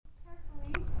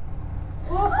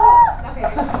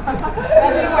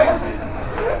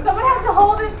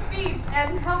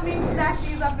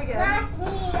hands up again. Not me.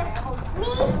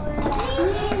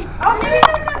 Oh, maybe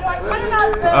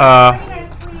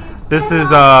This is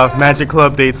Magic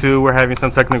Club Day 2. We're having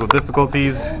some technical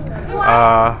difficulties. should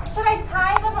I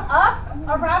tie them up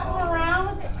or wrap them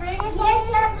around with string or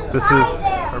something? This is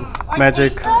our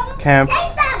Magic Camp.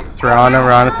 It's Rihanna.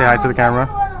 Rihanna, say hi to the camera.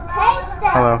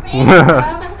 Hello.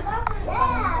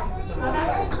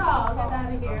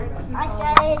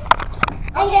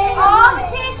 All the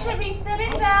kids should be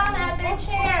sitting down at their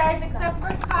chairs except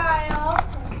for Kyle.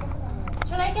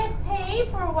 Should I get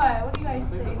tape or what? What do you guys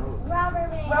think?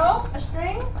 Rope? A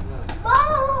string?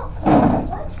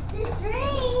 What's the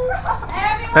string?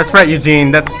 That's right,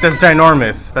 Eugene. That's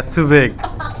ginormous. That's too big.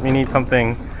 We need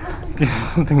something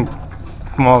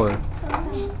smaller.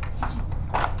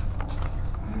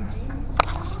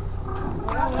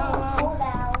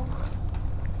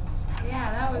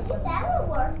 Yeah, that was. That'll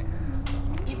work.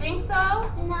 You think so?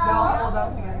 No. Hold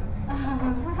up together.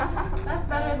 That's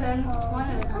better than one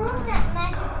of them. That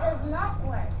magic does not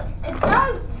work. It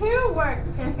does too work,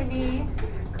 Tiffany.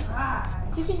 God.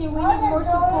 Tiffany, we need more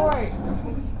support.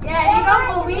 Yeah, you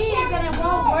don't believe that it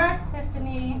won't work,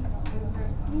 Tiffany.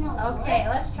 No. Okay,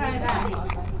 let's try that.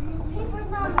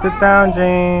 Sit down,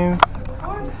 James. Of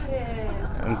course it is.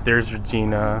 And there's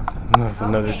Regina. There's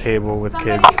another table with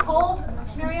Somebody kids. hold,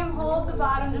 Miriam, hold the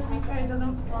bottom, just make sure it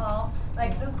doesn't fall.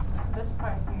 Like just this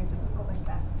part here, just go like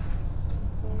that.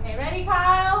 Okay, ready,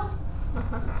 Kyle?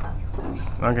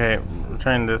 Okay, we're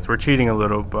trying this. We're cheating a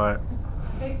little, but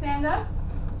Okay, stand up.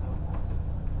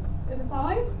 Is it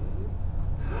falling?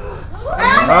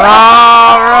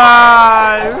 all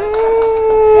right.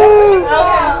 Good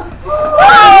job, Kyle.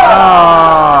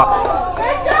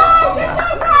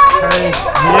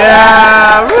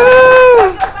 Yeah. Woo.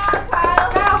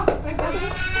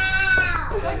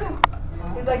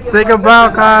 Take a bow,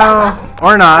 Kyle.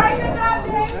 Or not. Good job,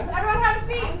 James. Everyone have a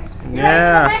seat.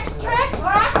 Yeah. Next trick,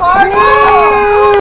 party.